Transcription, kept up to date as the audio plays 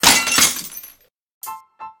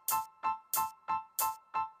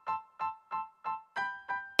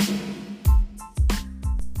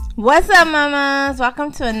What's up, mamas?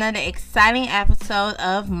 Welcome to another exciting episode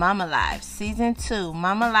of Mama Life, Season 2,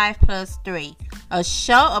 Mama Life Plus 3, a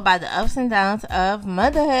show about the ups and downs of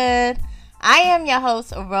motherhood. I am your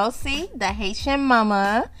host, Rosie, the Haitian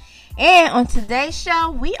mama, and on today's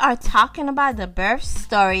show, we are talking about the birth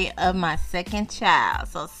story of my second child.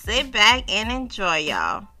 So sit back and enjoy,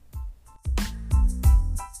 y'all.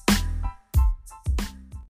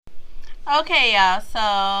 Okay, y'all, so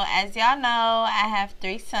as y'all know, I have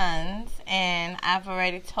 3 sons, and I've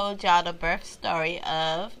already told y'all the birth story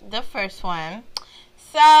of the first one.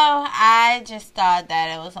 So I just thought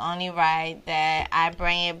that it was only right that I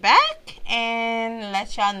bring it back and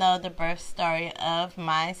let y'all know the birth story of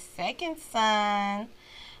my second son,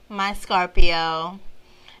 my Scorpio.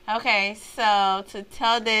 Okay, so to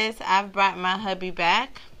tell this, I've brought my hubby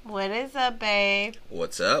back. What is up, babe?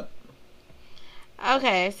 What's up?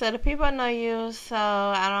 Okay, so the people know you, so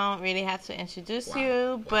I don't really have to introduce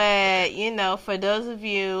you. But, for those of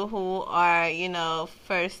you who are,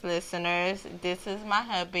 first listeners, this is my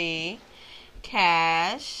hubby,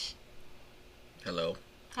 Cash. Hello.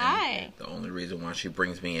 Hi. And the only reason why she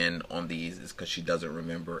brings me in on these is because she doesn't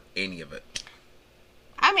remember any of it.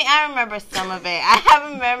 I mean, I remember some of it. I have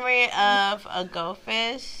a memory of a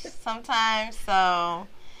goldfish sometimes, so...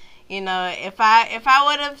 if I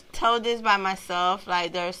would have told this by myself,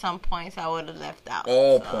 like, there are some points I would have left out.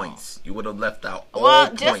 Points. You would have left out all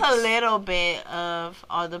points. Just a little bit of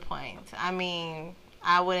all the points. I mean,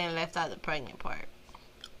 I wouldn't have left out the pregnant part.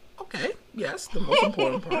 Okay. Yes, the most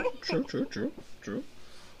important part. True.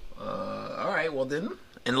 All right, well then,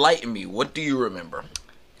 enlighten me. What do you remember?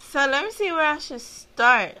 So, let me see where I should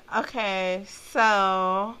start. Okay,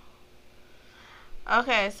 so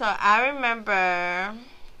I remember...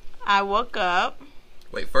 I woke up.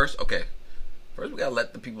 Wait, first we gotta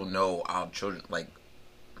let the people know our children, like,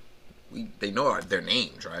 they know their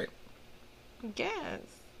names, right? Yes.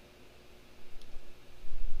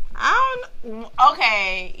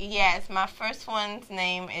 Okay, yes, my first one's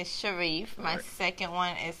name is Sharif. My second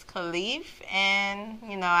one is Khalif. And,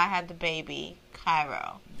 I had the baby,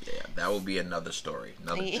 Cairo. Yeah, that will be another story.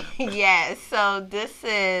 Another chapter. Yes, so this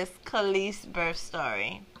is Khalif's birth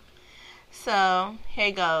story. So,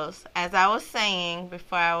 here goes. As I was saying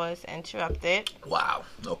before I was interrupted. Wow.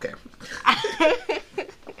 Okay.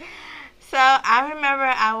 So, I remember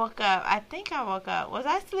I woke up. I think I woke up. Was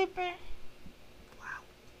I sleeping? Wow.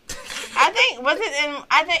 it was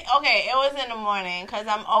in the morning because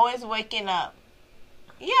I'm always waking up.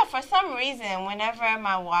 Yeah, for some reason, whenever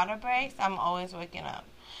my water breaks, I'm always waking up.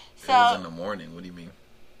 So, it was in the morning. What do you mean?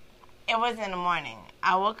 It was in the morning.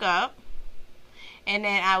 I woke up. And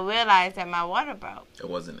then I realized that my water broke. It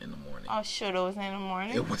wasn't in the morning. Oh, shoot, it was in the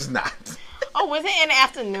morning? It was not. Oh, was it in the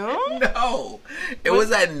afternoon? No. It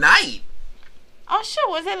was at night. Oh, shoot,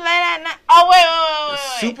 was it late at night? Oh, wait.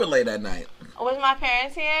 Super late at night. Was my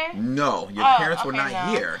parents here? No, your parents were not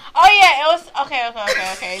here. Oh, yeah, it was... Okay,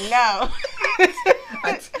 no.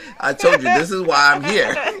 I told you, this is why I'm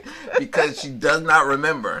here. Because she does not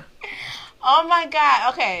remember. Oh, my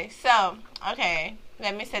God. Okay.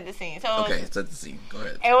 Let me set the scene. Set the scene. Go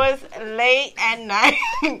ahead. It was late at night.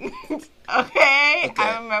 Okay?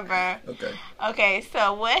 I remember. Okay,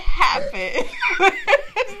 so what happened?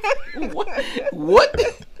 What?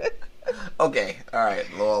 Okay, all right.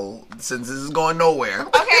 Well, since this is going nowhere.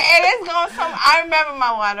 Okay, it is going somewhere. I remember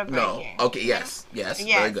my water breaking. No. Okay, yes.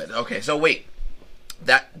 Very good. Okay, so wait.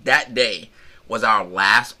 That day was our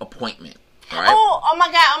last appointment. Right. Oh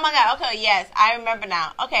my God. Okay, yes, I remember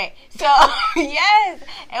now. Okay, so, yes,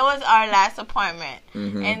 it was our last appointment.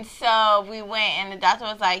 Mm-hmm. And so we went, and the doctor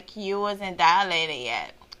was like, you wasn't dilated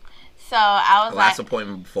yet. So I was last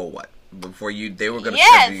appointment before what? Before they were going to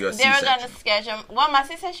schedule your C-section. Yes, they were going to schedule, well, my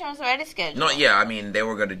C-section was already scheduled. No, yeah, I mean, they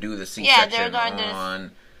were going to do the C-section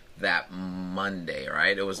on that Monday,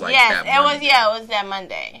 right? It was like that Monday. It was that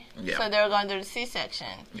Monday. Yeah. So they were going to do the C-section.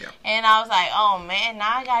 Yeah. And I was like, oh, man,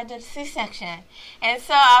 now I got to do the C-section. And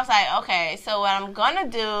so I was like, okay, so what I'm going to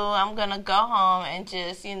do, I'm going to go home and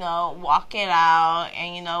just, walk it out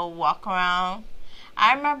and, walk around.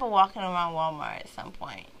 I remember walking around Walmart at some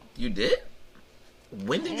point. You did?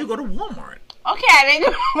 When did you go to Walmart? Okay, I didn't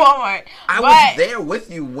go to Walmart. I was there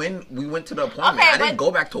with you when we went to the appointment. Okay, I didn't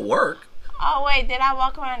go back to work. Oh, wait, did I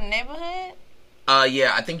walk around the neighborhood?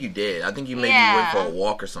 Yeah, I think you did. I think you maybe went for a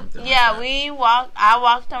walk or something. Yeah, I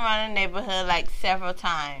walked around the neighborhood like several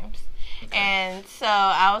times. Okay. And so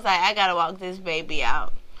I was like, I gotta walk this baby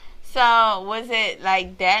out. So was it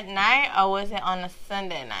like that night or was it on a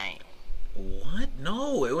Sunday night? What?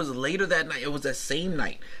 No, it was later that night. It was that same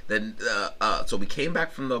night. Then, so we came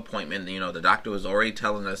back from the appointment. The doctor was already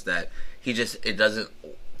telling us that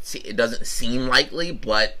it doesn't seem likely,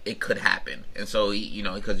 but it could happen. And so,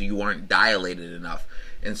 because you weren't dilated enough.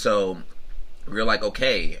 And so we were like,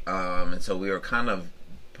 okay. And so we were kind of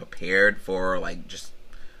prepared for, like, just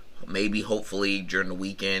maybe, hopefully, during the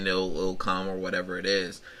weekend it'll come or whatever it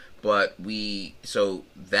is. But so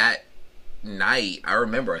that night, I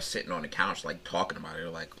remember us sitting on the couch, like, talking about it.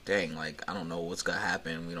 Like, dang, like, I don't know what's gonna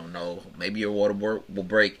happen. We don't know. Maybe your water will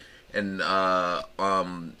break and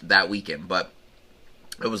that weekend. But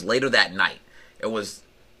it was later that night. It was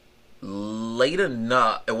late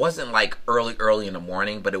enough. It wasn't like early in the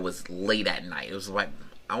morning, but it was late at night. It was like,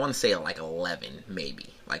 I want to say like 11,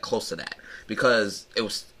 maybe, like close to that, because it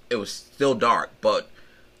was still dark, but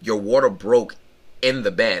your water broke in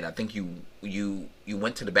the bed. I think you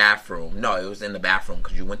went to the bathroom. No, it was in the bathroom,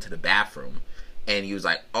 because you went to the bathroom, and he was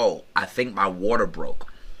like, "Oh, I think my water broke."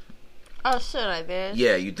 Oh shit, I did.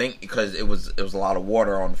 Yeah, you think, because it was a lot of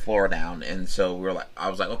water on the floor down, and so I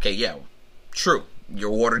was like, okay, yeah, true,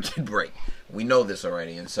 your water did break. We know this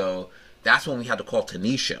already, and so that's when we had to call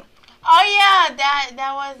Tanisha. Oh yeah, that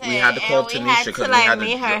was it. We had to call Tanisha because we had to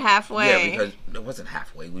meet her halfway. Yeah, because it wasn't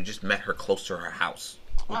halfway. We just met her close to her house,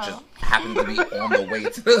 which just happened to be on the way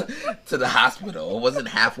to the hospital. It wasn't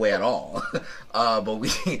halfway at all. But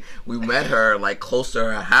we met her like close to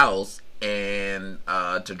her house, and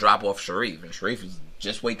to drop off Sharif. And Sharif is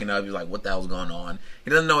just waking up. He's like, what the hell's going on? He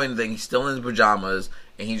doesn't know anything. He's still in his pajamas,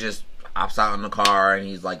 and he just hops out in the car, and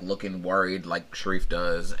he's like looking worried like Sharif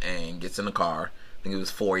does, and gets in the car. I think he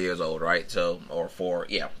was 4 years old, right? 4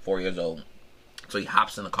 years old. So he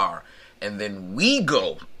hops in the car, and then we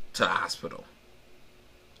go to the hospital.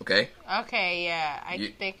 Okay? Okay, yeah.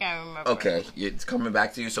 I think I remember. Okay, it's coming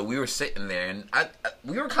back to you. So we were sitting there, and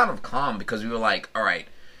we were kind of calm, because we were like, all right,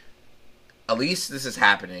 at least this is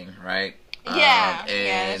happening, right? Yeah,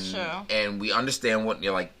 yeah, that's true. And we understand what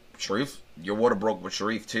you're like, Sharif, your water broke with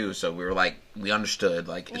Sharif too, so we were like, we understood,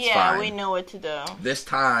 like, it's fine. Yeah, we knew what to do. This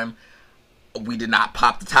time, we did not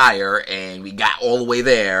pop the tire, and we got all the way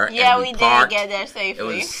there. Yeah, and we parked. did get there safely.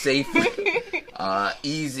 It was safely,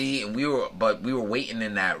 easy, and we were waiting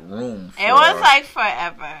in that room. It was like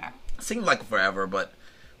forever. It seemed like forever, but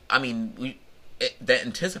I mean, the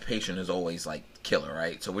anticipation is always like killer,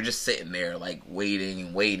 right? So we're just sitting there, like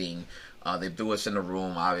waiting. They threw us in the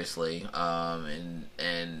room, obviously,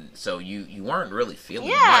 and so you weren't really feeling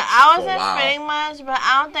much. Yeah, I wasn't feeling much, but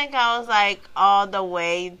I don't think I was like all the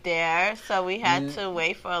way there. So we had to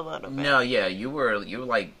wait for a little bit. No, yeah, you were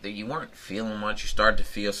like, you weren't feeling much. You started to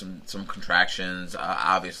feel some contractions,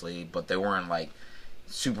 obviously, but they weren't like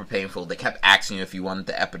super painful. They kept asking you if you wanted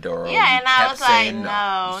the epidural. Yeah, and I was like,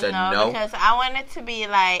 no. You said no, because I wanted to be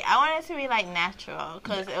like natural,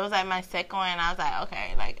 because it was like my second one, and I was like,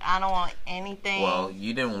 okay, like I don't want anything. Well,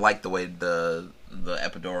 you didn't like the way the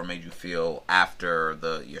epidural made you feel after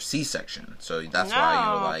your C-section, so that's why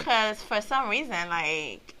you were like, because for some reason,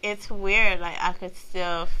 like, it's weird, like I could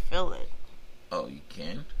still feel it. Oh, you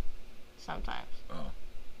can? Sometimes. Oh,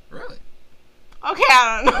 really? Okay,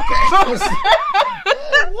 I don't Okay.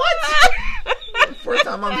 know. What? First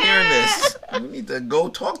time I'm hearing this. We need to go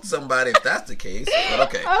talk to somebody if that's the case. But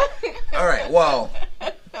okay. All right. Well,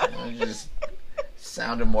 it just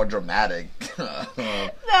sounded more dramatic. That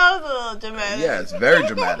was a little dramatic. Yeah, it's very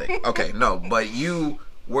dramatic. Okay, no, but you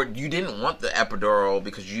didn't want the epidural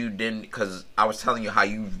because I was telling you how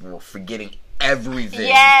you were forgetting everything.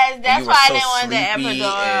 Yes, that's why so I didn't want the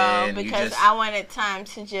epidural, because I wanted time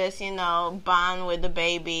to just, bond with the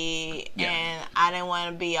baby, and I didn't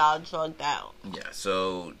want to be all drugged out. Yeah,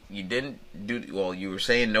 so you didn't you were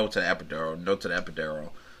saying no to the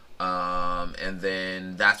epidural, and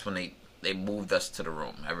then that's when they moved us to the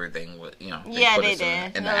room. Everything was, they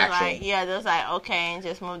did. They was like, okay, and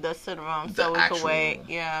just moved us to the room so we could wait. Room.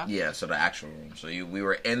 Yeah. Yeah, so the actual room. So we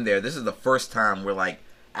were in there. This is the first time we're like,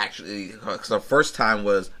 actually, because the first time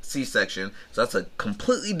was C-section, so that's a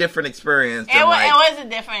completely different experience. It was a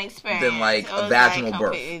different experience than like a vaginal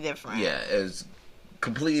birth. Completely different. Yeah, it was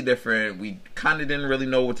completely different. We kind of didn't really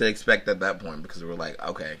know what to expect at that point, because we were like,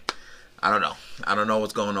 okay, I don't know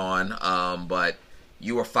what's going on. But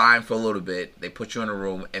you were fine for a little bit. They put you in a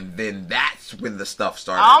room, and then that's when the stuff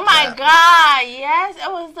started. Oh my god! Yes, it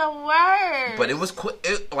was the worst. But it was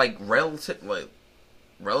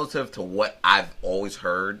relative to what I've always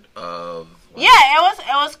heard of. Like, yeah,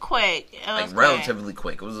 it was quick. It was relatively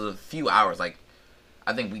quick. It was a few hours. Like,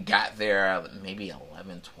 I think we got there at maybe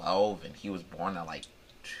 11, 12, and he was born at like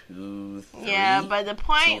 2, 3. Yeah, but the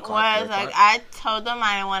point was, like, I told them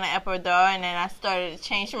I didn't want an epidural, and then I started to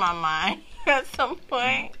change my mind at some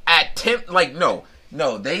point.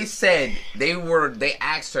 No, they said they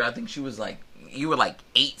asked her, I think she was like, you were like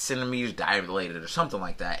 8 centimeters dilated or something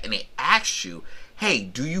like that, and they asked you, hey,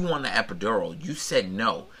 do you want an epidural? You said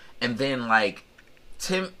no. And then like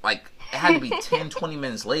it had to be 10, 20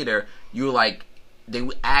 minutes later, you were like, they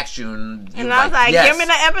would ask you, and I was like, yes, give me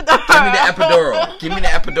the epidural. Give me the epidural. Give me the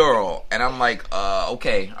epidural. And I'm like,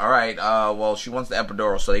 okay, all right. Well, she wants the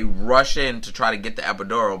epidural. So they rush in to try to get the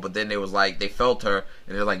epidural, but then they was like, they felt her,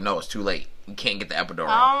 and they're like, no, it's too late. You can't get the epidural.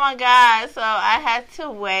 Oh my God. So I had to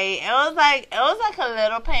wait. It was like a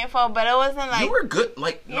little painful, but it wasn't like. You were good.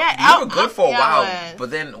 Like, yeah, you were good for a while. But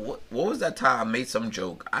then, what was that time I made some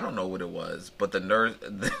joke? I don't know what it was, but the nurse.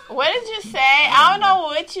 What did you say? I don't know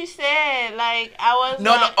what you said. Like, I was.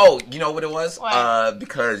 No. Oh, you know what it was? What?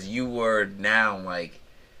 Because you were now, like,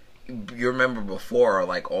 you remember before,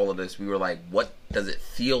 like, all of this, we were like, what does it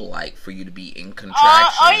feel like for you to be in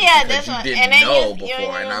contraction? Oh yeah, because this you one. didn't And then know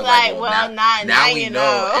before. And I was like, well, now we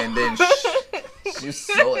know. And then she's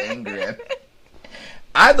so angry at me.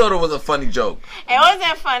 I thought it was a funny joke. It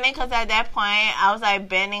wasn't funny because at that point I was like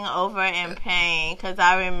bending over in pain, because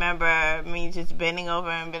I remember me just bending over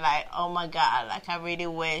and be like, oh my God, like I really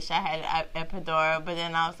wish I had an epidural. But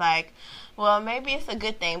then I was like, well, maybe it's a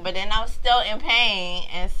good thing. But then I was still in pain,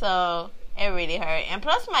 and so it really hurt. And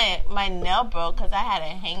plus my nail broke because I had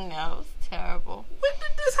a hangnail. It was terrible. When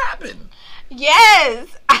did this happen?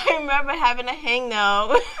 Yes, I remember having a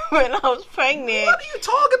hangnail when I was pregnant. What are you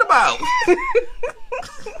talking about?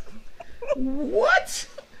 What?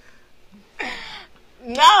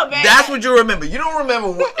 No, baby. That's what you remember. You don't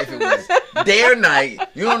remember if it was day or night.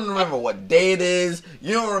 You don't remember what day it is.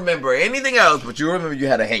 You don't remember anything else, but you remember you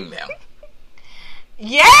had a hangnail.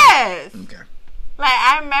 Yes. Okay. Like,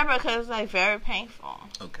 I remember because it was like very painful.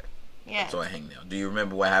 Okay. Yeah. So a hangnail. Do you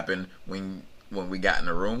remember what happened when we got in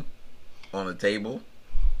the room on the table?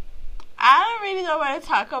 I don't really know what to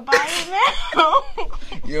talk about it now.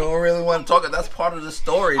 You don't really want to talk. That's part of the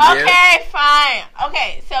story, dear. Okay, fine.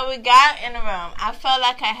 Okay, so we got in the room. I felt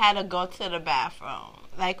like I had to go to the bathroom.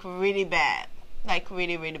 Like, really bad. Like,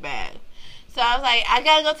 really, really bad. So I was like, I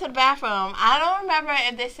gotta go to the bathroom. I don't remember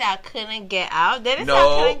if they said I couldn't get out. Did they say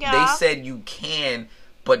I couldn't get out? No, they said you can,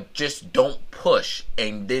 but just don't push.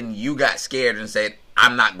 And then you got scared and said,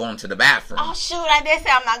 I'm not going to the bathroom. Oh, shoot, I did say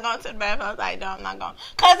I'm not going to the bathroom. I was like, no, I'm not going.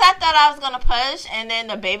 Because I thought I was going to push, and then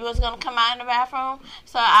the baby was going to come out in the bathroom.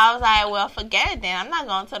 So I was like, well, forget it then. I'm not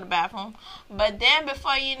going to the bathroom. But then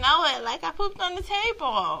before you know it, like, I pooped on the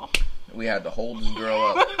table. We had to hold this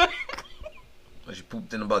girl up. But she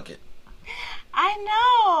pooped in a bucket. I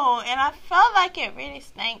know. And I felt like it really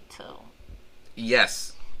stank, too.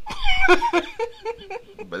 Yes.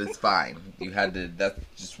 But it's fine. You had to. That's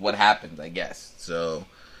just what happened, I guess. So,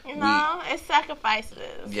 it's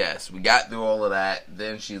sacrifices. Yes, we got through all of that.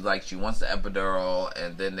 Then she's like, she wants the epidural,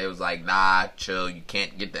 and then they was like, nah, chill, you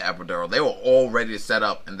can't get the epidural. They were all ready to set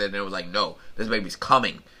up, and then they was like, no, this baby's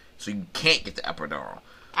coming, so you can't get the epidural.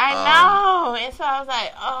 I know, and so I was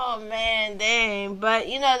like, oh man, dang. But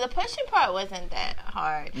the pushing part wasn't that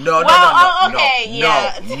hard. No.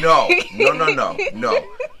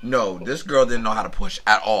 This girl didn't know how to push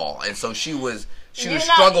at all, and so she was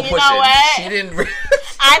struggle pushing. She didn't.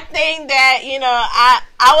 I think that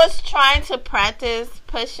I was trying to practice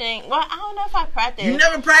pushing. Well, I don't know if I practiced. You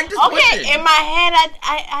never practiced pushing. Okay, in my head,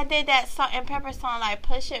 I did that Salt and Pepper song, like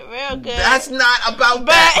push it real good. That's not about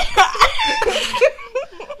that.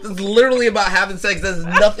 It's literally about having sex. There's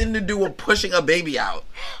nothing to do with pushing a baby out.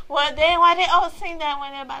 Well, then why they all sing that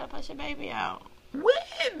when they're about to push a baby out?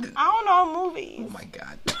 When? I don't know, movies. Oh my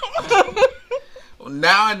God. Well,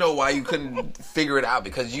 now I know why you couldn't figure it out,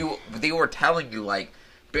 because they were telling you like,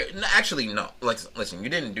 actually no. Like, listen, you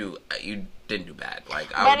didn't do bad. Like,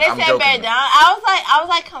 but they said bed down. I was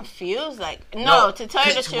like confused. Like, no, to tell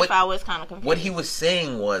you the truth, I was kind of confused. What he was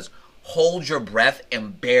saying was, hold your breath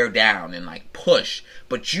and bear down and like push,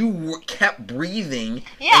 but you kept breathing.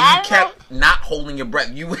 Yeah, and you kept not holding your breath.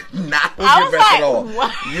 You would not hold your breath at all.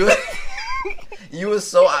 What? You were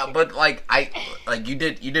so but like you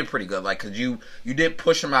did pretty good, like, because you did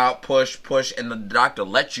push him out, push, and the doctor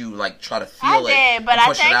let you like try to feel it. I did, but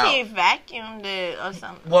I think he vacuumed it or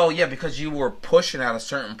something. Well, yeah, because you were pushing at a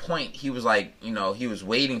certain point. He was like, he was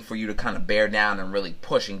waiting for you to kind of bear down and really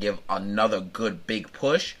push and give another good big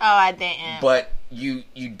push. Oh, I didn't. But you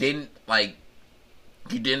didn't like.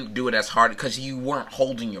 You didn't do it as hard because you weren't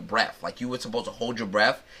holding your breath. Like, you were supposed to hold your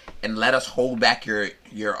breath and let us hold back your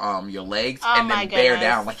legs and then bear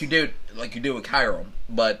down like you did with Cairo.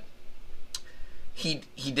 But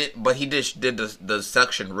He did, but he just did the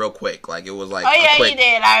suction real quick. Like, it was like, oh yeah, quick he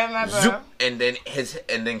did. I remember. Zoop, and then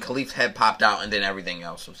Khalif's head popped out, and then everything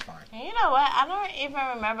else was fine. You know what? I don't even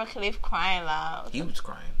remember Khalif crying loud. He was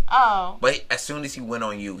crying. Oh. But as soon as he went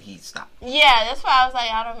on you, he stopped. Yeah, that's why I was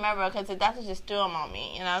like, I don't remember, because the doctor just threw him on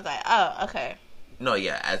me, and I was like, oh, okay. No,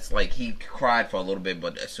 yeah, it's like he cried for a little bit,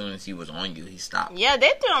 but as soon as he was on you, he stopped. Yeah,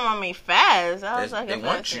 they threw him on me fast. I was like, they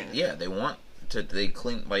want you. Yeah, they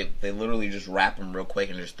clean, like, they literally just wrap him real quick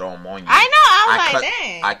and just throw him on you. I know. I was like,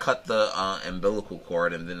 dang. I cut the umbilical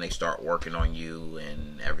cord, and then they start working on you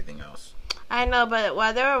and everything else. I know, but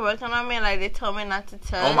while they were working on me, like, they told me not to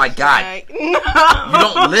touch. Oh my God! Like, no. You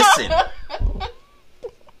don't listen.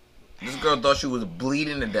 This girl thought she was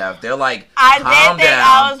bleeding to death. They're like, calm down.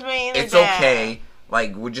 I was bleeding to it's death. okay.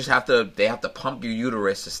 Like, they have to pump your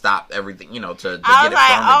uterus to stop everything, to I get was it like, firm again.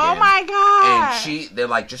 oh my God. And they're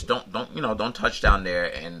like, just don't touch down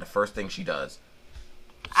there. And the first thing she does,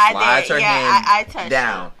 I slides did. her hand I touched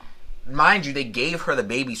down. it. Mind you, they gave her the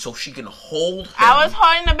baby so she can hold him. I was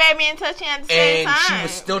holding the baby and touching at the same time. And she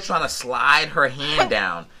was still trying to slide her hand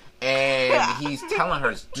down. And he's telling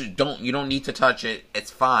her, you don't need to touch it. It's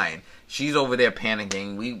fine. She's over there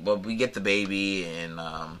panicking. We get the baby, and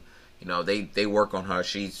they work on her.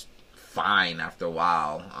 She's fine after a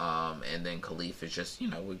while. And then Khalif is just,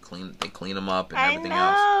 they clean him up and everything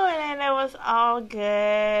else. I know, and then it was all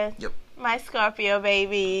good. Yep. My Scorpio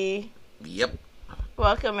baby. Yep.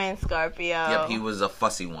 Welcome in, Scorpio. Yep, he was a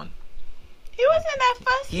fussy one. He wasn't that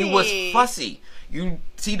fussy. He was fussy. You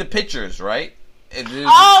see the pictures, right? He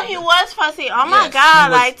was fussy. Oh my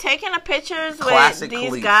God! Like taking the pictures with these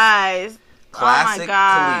Khalif. Guys. Classic oh my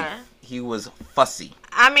God! Khalif. He was fussy.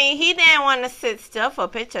 I mean, he didn't want to sit still for a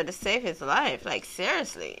picture to save his life. Like,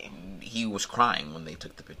 seriously. He was crying when they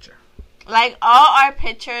took the picture. Like, all our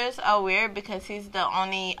pictures are weird because he's the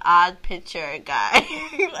only odd picture guy.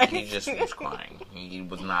 Like, he just was crying. He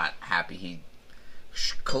was not happy.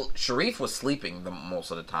 Sharif was sleeping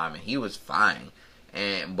most of the time, and he was fine.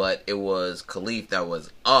 But it was Khalif that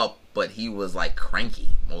was up, but he was like cranky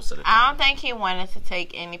most of the time. I don't think he wanted to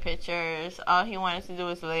take any pictures. All he wanted to do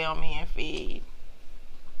was lay on me and feed.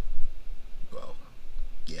 Well,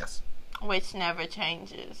 yes. Which never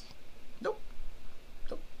changes. Nope.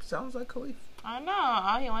 Sounds like Khalif. I know.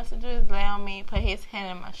 All he wants to do is lay on me, put his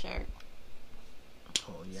hand in my shirt.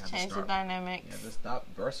 Oh, yeah. Change the dynamics. Yeah, just stop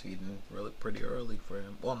breastfeeding pretty early for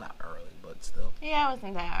him. Well, not early, but still. Yeah, it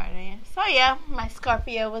wasn't that early. So yeah, my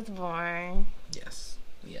Scorpio was born. Yes.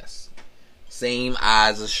 Same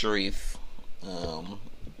eyes as Sharif. And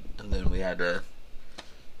then we had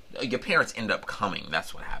your parents ended up coming.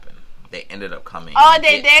 That's what happened. They ended up coming. Oh,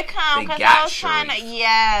 they did come because I was Sharif. trying to.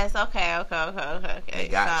 Yes. Okay. They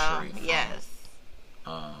got Sharif. Yes.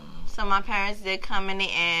 So my parents did come in the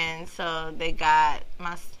end. So they got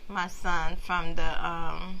my son from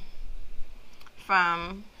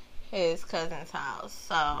his cousin's house.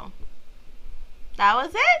 So that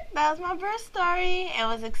was it. That was my birth story. It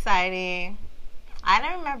was exciting. I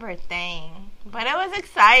don't remember a thing, but it was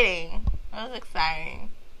exciting.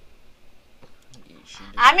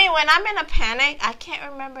 I mean, when I'm in a panic, I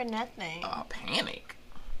can't remember nothing. Panic?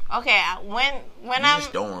 Okay, when you I'm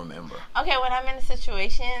just don't remember. Okay, when I'm in a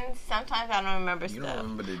situation, sometimes I don't remember stuff. You don't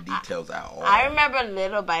remember the details at all. I remember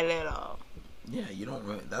little by little. Yeah, you don't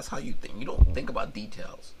remember. That's how you think. You don't think about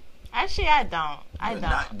details. Actually, I don't. I don't.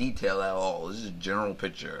 Not detail at all. This is a general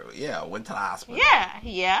picture. Yeah, I went to the hospital.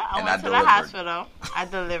 Yeah. I went to the hospital. I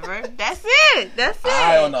delivered. That's it.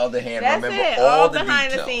 I, on the other hand, remember all the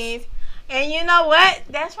behind details. The scenes. And you know what?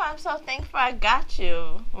 That's why I'm so thankful I got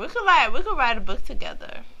you. We could write a book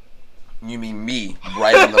together. You mean me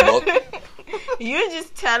writing the book? You're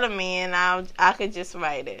just telling me, and I could just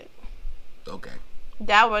write it. Okay.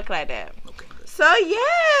 That work like that. Okay. Good. So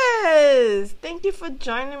yes, thank you for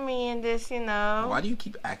joining me in this. Why do you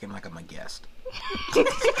keep acting like I'm a guest?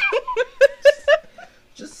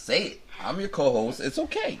 Just say it. I'm your co-host. It's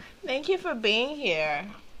okay. Thank you for being here.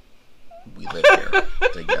 We live here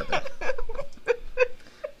together.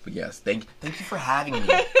 But yes, thank you for having me.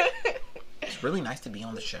 It's really nice to be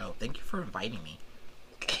on the show. Thank you for inviting me.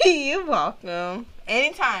 You're welcome.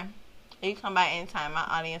 Anytime. You come by anytime. My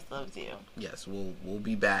audience loves you. Yes, we'll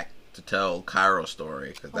be back to tell Cairo's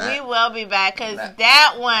story. We will be back because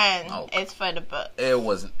that one is for the book. It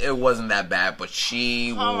wasn't that bad, but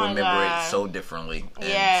she will remember it so differently.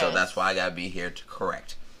 And so that's why I gotta be here to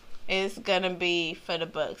correct. It's gonna be for the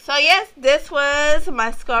book. So yes, this was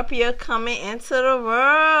my Scorpio coming into the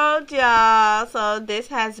world, y'all. So this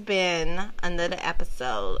has been another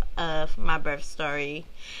episode of my birth story,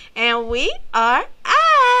 and we are out.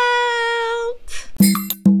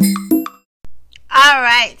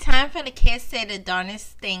 Alright, time for the Kids Say the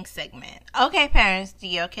Darndest Things segment. Okay, parents, do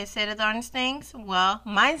your kids say the darndest things? Well,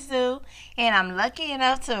 mine do, and I'm lucky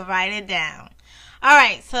enough to write it down.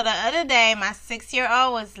 Alright, so the other day, my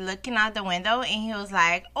 6-year-old was looking out the window, and he was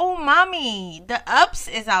like, "Oh, mommy, the ups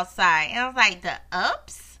is outside." And I was like, "The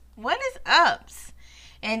ups? What is ups?"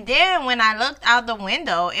 And then when I looked out the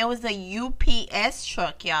window, it was a UPS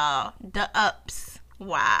truck, y'all. The ups.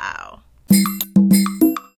 Wow.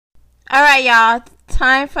 Alright, y'all.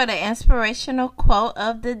 Time for the inspirational quote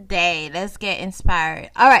of the day. Let's get inspired.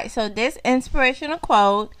 Alright, so this inspirational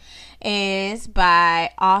quote is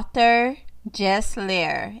by author Jess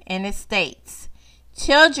Lear, and it states,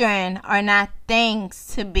 "Children are not things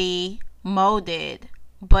to be molded,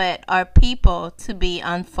 but are people to be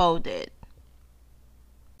unfolded."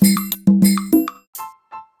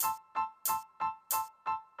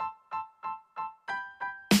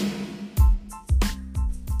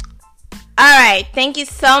 Alright, thank you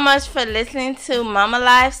so much for listening to Mama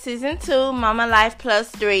Life Season 2, Mama Life Plus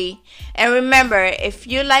 3. And remember, if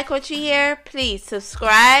you like what you hear, please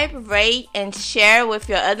subscribe, rate, and share with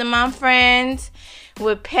your other mom friends,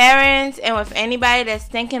 with parents, and with anybody that's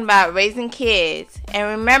thinking about raising kids. And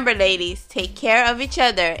remember, ladies, take care of each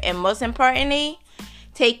other. And most importantly,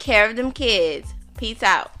 take care of them kids. Peace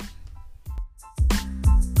out.